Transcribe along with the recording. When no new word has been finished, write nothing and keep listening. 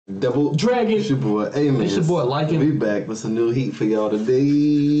Double Dragon. It's your boy AMENZ. It's your boy Liking. We back with some new heat for y'all today.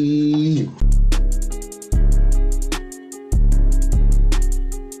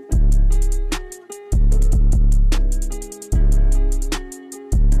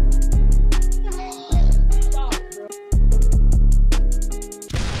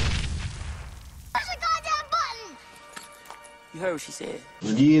 You heard what she said.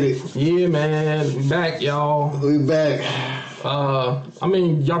 Get it. Yeah, man. We back, y'all. We back. I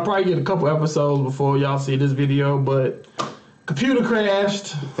mean, y'all probably get a couple episodes before y'all see this video, but computer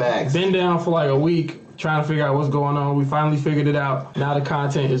crashed. Facts. Been down for like a week trying to figure out what's going on. We finally figured it out. Now the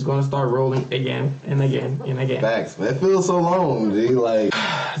content is going to start rolling again and again and again. Facts, man. It feels so long, G. Like,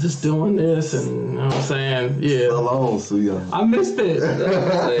 just doing this and, you know what I'm saying? Yeah. So long, so young. I missed it.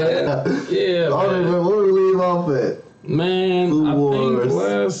 Yeah, man. Where we leave off at? Man, Food I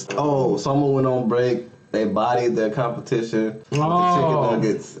Wars. think Oh, someone went on break. They bodied their competition with the chicken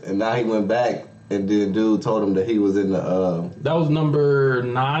nuggets, and now he went back, and the dude told him that he was in the that was number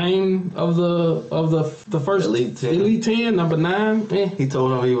 9 of the first Elite 10. Elite 10, number 9. He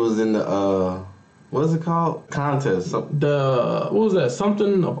told him he was in the what is it called? Contest. What was that?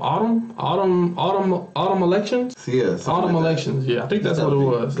 Something of autumn elections. Yeah, autumn elections. Yeah, I think that's what it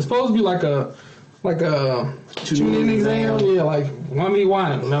was. It's supposed to be like a tune-in exam. Yeah, like one me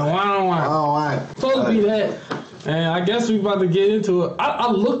wine. No, wine. Oh, wine. Supposed to be that. And I guess we about to get into it.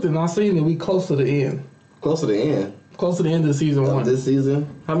 I looked and I seen that we close to the end. Close to the end. Close to the end of season 1. This season?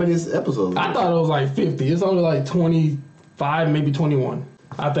 How many episodes? I thought it was like 50. It's only like 25, maybe 21.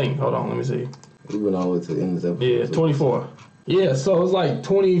 I think. Hold on, let me see. We went all the way to the end of this episode. Yeah, 24. Yeah, so it's like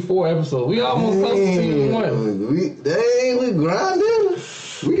 24 episodes. We almost close to season 1. We grinding.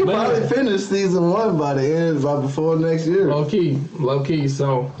 We can probably finish season 1 by the end, by before next year. Low key.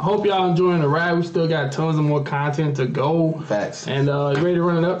 So I hope y'all enjoying the ride. We still got tons of more content to go. Facts. And you ready to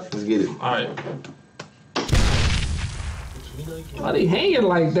run it up? Let's get it. All right. Why they hanging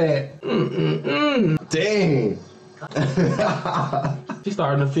like that? Dang. She's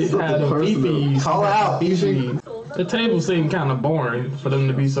starting to fit how the peepees. Call out, peepees. The table seemed kind of boring for them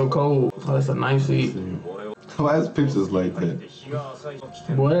to be so cold. Oh, that's a nice seat. Why is pictures like that?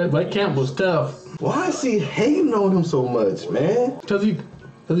 Boy, that camp was tough. Why is he hating on him so much, man? Cause he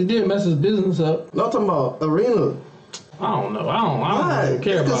did mess his business up. No, I'm talking about Arena. I don't know. I don't even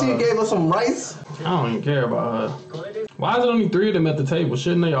care about her. Because he gave us some rice? I don't even care about her. Why is it only 3 of them at the table?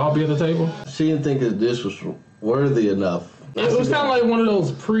 Shouldn't they all be at the table? She didn't think his dish was worthy enough. It was kind of like one of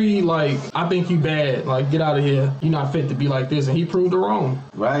those I think you bad, like, get out of here. You're not fit to be like this. And he proved her wrong.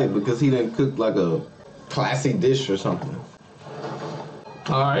 Right, because he didn't cook like a classy dish or something.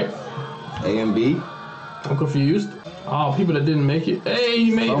 All right. A and B? I'm confused. Oh, people that didn't make it. Hey,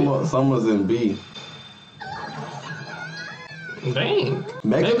 he made it. Some was in B. Dang.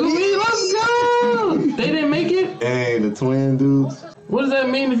 Mega B, let's go! They didn't make it? Hey, the twin dudes. What does that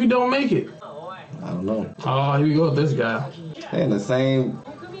mean if you don't make it? I don't know. Oh, here we go with this guy. They in the same...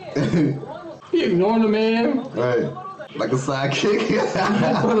 He ignoring the man. Right. Like a sidekick.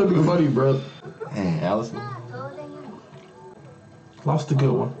 That's gonna be funny, bro. Hey, Allison. Lost a good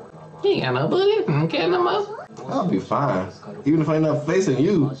one. He ain't got no booty. Don't care no more. I'll be fine. Even if I ain't not facing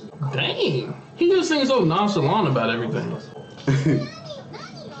you. Dang. He just seems so nonchalant about everything.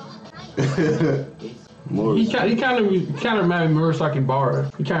 He kind of reminded me of Murasaki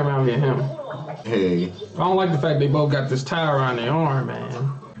Bara. He kind of reminded me of him. Hey. I don't like the fact they both got this tie around their arm, man.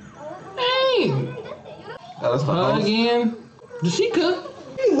 Hey. That's the host. Again. Did she cook?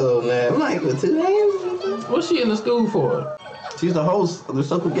 Oh man, like with 2 hands. What's she in the school for? She's the host of the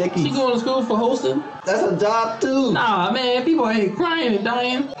Shokugeki. She going to school for hosting? That's a job too. Nah, man, people ain't crying and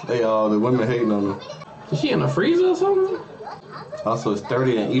dying. The women hating on her. Is she in a freezer or something? Also, it's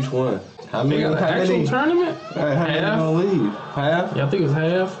 30 in each one. How many? They got an actual tournament? Right, how many gonna leave? Half? Yeah, I think it's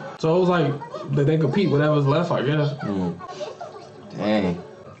half. So it was like that they compete whatever's left, I guess.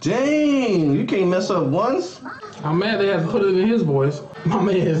 Dang, you can't mess up once. I'm mad they had to put it in his voice. My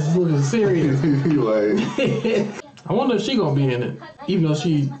man is looking serious. I wonder if she gonna be in it, even though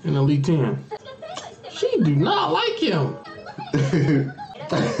she in Elite 10. She do not like him.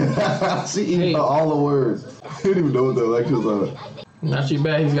 She eating all the words. She didn't even know what the lectures are. Now she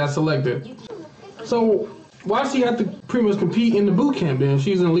bad he's got selected. So why does she have to pretty much compete in the boot camp then if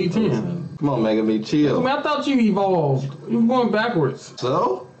she's in Elite 10? Come on, Mega Me, chill. I mean, I thought you evolved. You're going backwards.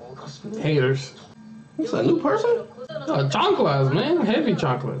 So? Haters. It's a new person? Chanclas, man. Heavy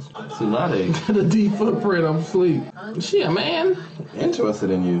chanclas. Tsunade. The deep footprint, I'm asleep. She a man.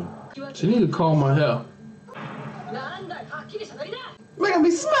 Interested in you. She need to call my hair. Mega Me,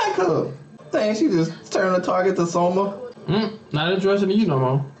 smack her. Dang, she just turned the target to Soma. Not interested in you no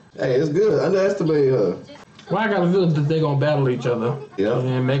more. Hey, it's good. Underestimate her. Well, I got a feeling that they're gonna battle each other. Yeah.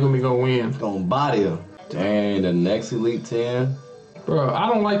 And Megumi gonna win. Gonna body her. Dang, the next Elite 10. Bro, I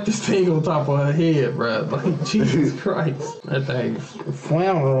don't like this thing on top of her head, bro. Like, Jesus Christ. That thing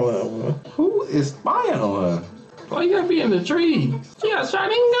flammable. Who is spying on her? Why you gotta be in the tree? She got a shotgun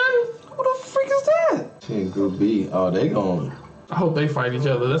gun? Who the freak is that? She in Group B. Oh, they gon'. I hope they fight each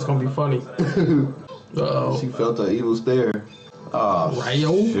other. That's gonna be funny. Uh-oh. She felt the evil stare. Oh,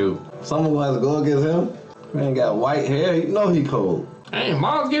 Ryo? shoot. Someone has to go against him? Man got white hair. You know he cold. Hey,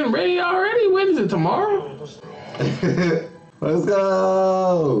 Mom's getting ready already? When is it, tomorrow? Let's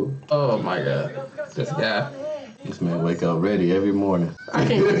go. Oh, my God. This guy. This man wake up ready every morning. I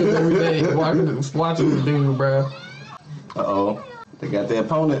can't wake up every day watching this dude, bro. Uh-oh. They got their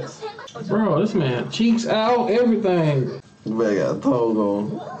opponents. Bro, this man cheeks out, everything. You better got a tongue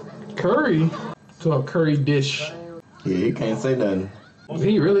on. Curry? To a curry dish. Yeah, he can't say nothing. Did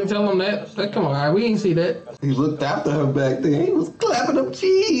he really tell him that? Come on, we ain't see that. He looked after her back then. He was clapping them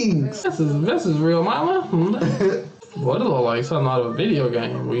cheeks. This is real mama. Boy, it look like something out of a video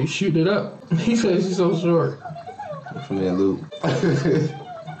game where you shoot it up. He says she's so short. From that loop.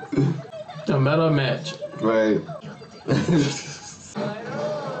 A meta match. Right.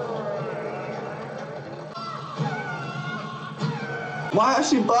 Why is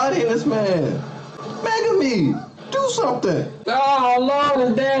she bodying this man? Megumi, do something. Oh, Lord,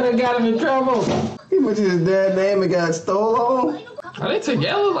 his dad got him in trouble. He went to his dad's name and got stolen. Are they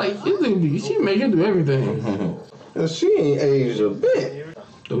together? Like, she make him do everything. She ain't aged a bit.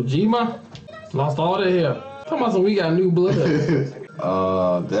 Dojima lost all their hair. Talking about some we got new blood.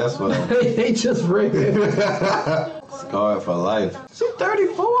 That's what They just rigged it. scarred for life. She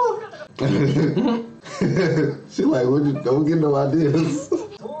 34? She like, don't get no ideas.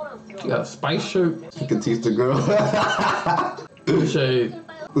 She got a spice shirt. She can teach the girl. Shade.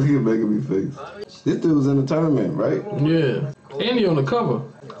 Look at making me face. This dude was in the tournament, right? Yeah. And he on the cover.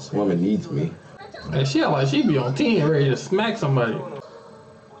 This woman needs me. And she like she be on 10 ready to smack somebody.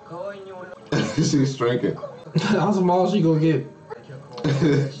 She's shrinking. How small she gonna get?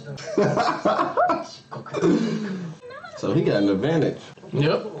 So he got an advantage.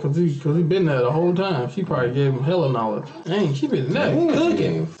 Yep, cause he been there the whole time. She probably gave him hella knowledge. Dang, she been there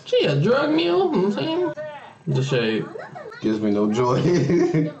cooking. She a drug mule, you know what I'm saying? The shade. Gives me no joy.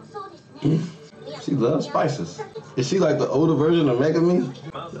 She loves spices. Is she like the older version of Megumi?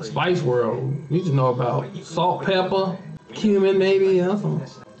 The spice world. You just know about salt, pepper, cumin maybe, or something.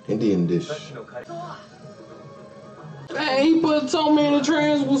 Indian dish. Hey, he put Tommy in the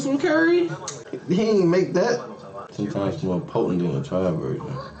trans with some curry. He ain't make that. Sometimes more potent than a trial version.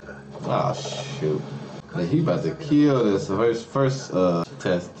 Ah, shoot. Hey, he about to kill this first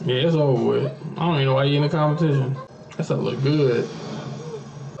test. Yeah, it's over with. I don't even know why you in the competition. That stuff look good.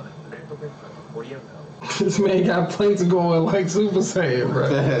 This man got plates going like Super Saiyan, bro.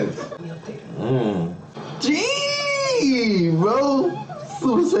 Gee, bro.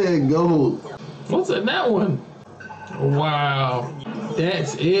 Super Saiyan Gold. What's in that one? Wow.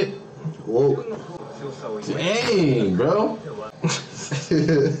 That's it? Whoa. Dang, bro.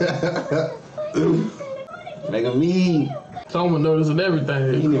 Megumi. Someone noticing He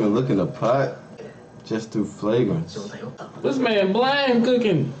everything. didn't even look in the pot. Just through flagrance. This man blind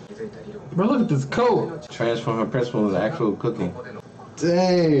cooking. Bro, look at this coat. Transform her principle into actual cooking.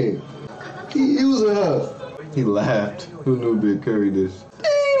 Dang. He using her. He laughed. Who knew it'd be a curry dish? They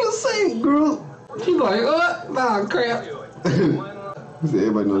ain't the same group. She's like, nah, crap. He said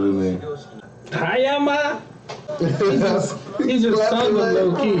everybody knows their name. Hayama. He just sung them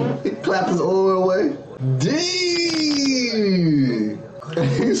low key. He clapped his oil away. Dang.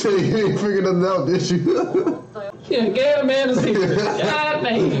 He said he ain't figured nothing out, did you? Yeah, gave the man a secret. God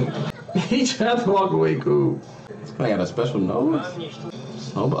dang. He tried to walk away cool. This guy got a special nose.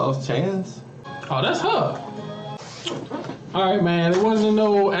 Snowball's chance. Oh, that's her. Alright, man. There wasn't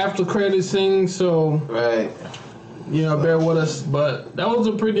no after credit scene, so, Right. you know, bear with us. But that was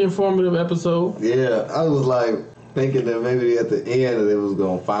a pretty informative episode. Yeah, I was like thinking that maybe at the end it was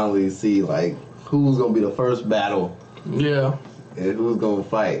gonna finally see like who's gonna be the first battle Yeah. and who's gonna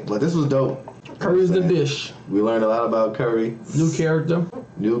fight. But this was dope. Curry's the dish. We learned a lot about Curry. New character.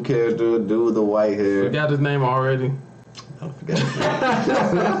 New character, dude with the white hair. Forgot his name already. I forgot.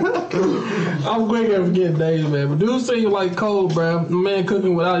 I'm quick at forgetting names, man. But dude seem like cold, bro. The man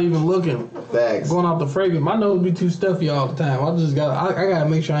cooking without even looking. Facts. Going off the fragrance. My nose be too stuffy all the time. I gotta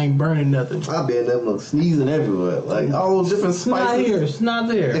make sure I ain't burning nothing. I be in there look sneezing everywhere. Like all those different It's not spices. here. It's not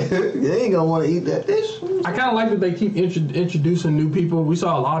there. You ain't gonna want to eat that dish. I kind of like that they keep introducing new people. We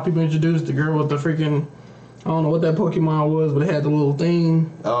saw a lot of people introduce the girl with the freaking I don't know what that Pokemon was, but it had the little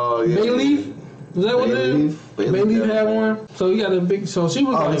thing. Oh yeah. Bayleaf? Is that what it is? Bayleaf had one. So he got a big. So she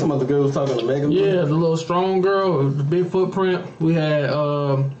was like. Talking about the girl who was talking to Megan. Yeah, the little strong girl with the big footprint. We had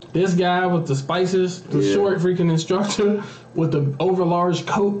this guy with the spices, the short freaking instructor with the overlarge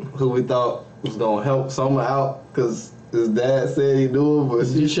coat. Who we thought was gonna help Soma out because his dad said he knew him, but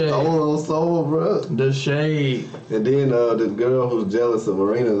she stole on Soma, bro. The shade. And then the girl who's jealous of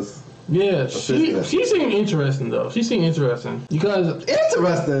Arena's. Yeah, she seemed interesting though. She seemed interesting because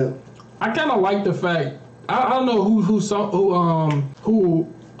I kind of like the fact I don't know who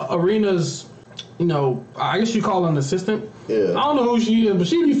Arena's, you know, I guess you call her an assistant. Yeah. I don't know who she is, but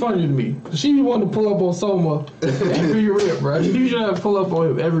she'd be funny to me. She be wanting to pull up on Soma every rip, bro. She be trying to pull up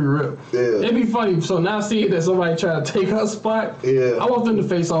on him every rip. Yeah. It'd be funny. So now seeing that somebody try to take her spot, I want them to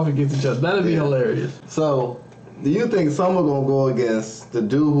face off against each other. That'd be hilarious. So, do you think Soma gonna go against the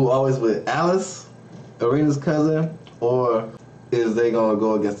dude who always with Alice, Arena's cousin, or is they gonna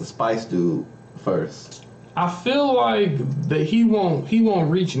go against the Spice dude first? I feel like that he won't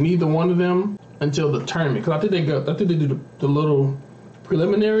reach neither one of them until the tournament. Cause I think they do the little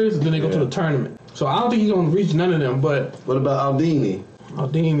preliminaries and then they go to the tournament. So I don't think he's gonna reach none of them. But what about Aldini?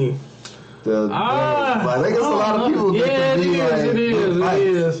 Aldini. Like, they got a lot of people. Yeah, it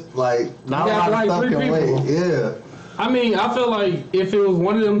is. Like not a lot of stuff can wait. Yeah. I mean, I feel like if it was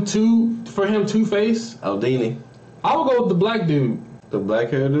one of them two for him two-face, Aldini, I would go with the black dude. The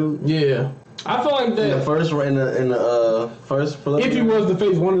black hair dude. Yeah. I feel like that in the first preliminary. If he was to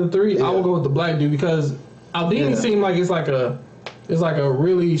face one of the three, I would go with the black dude because Aldini seemed like it's like a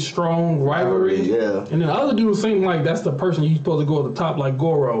really strong rivalry. Yeah. And then the other dude seemed like that's the person you're supposed to go at the top, like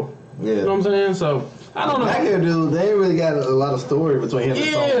Goro. Yeah. You know what I'm saying? So I don't know. Black hair dude, they ain't really got a lot of story between him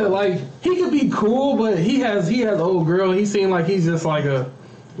and Soma. Yeah, like he could be cool, but he has an old girl. He seemed like he's just like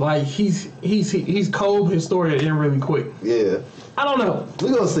he's cold. His story ended really quick. Yeah. I don't know.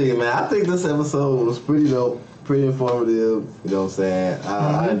 We're gonna see, man. I think this episode was pretty dope, pretty informative. You know what I'm saying?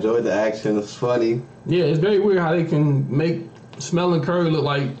 I enjoyed the action. It's funny. Yeah, it's very weird how they can make smelling curry look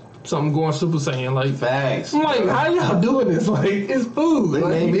like something going Super Saiyan. Like facts. I'm like, how y'all doing this? Like, it's food. They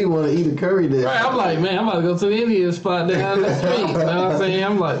made me want to eat a curry there. Right, I'm like, man, I'm about to go to the Indian spot down the street. You know what I'm saying?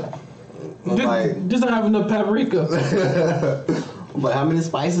 I'm like, just don't have enough paprika. But how many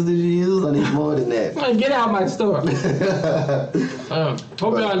spices did you use? I need more than that. Man, get out of my store. Hope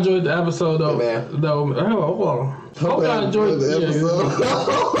y'all enjoyed the episode, though. Yeah, man. Hope y'all enjoyed the episode.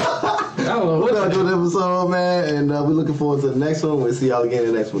 I don't know. Hope y'all enjoyed the episode, man. And we're looking forward to the next one. We'll see y'all again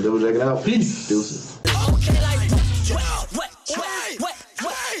in the next one. Double check it out. Peace. Deuces.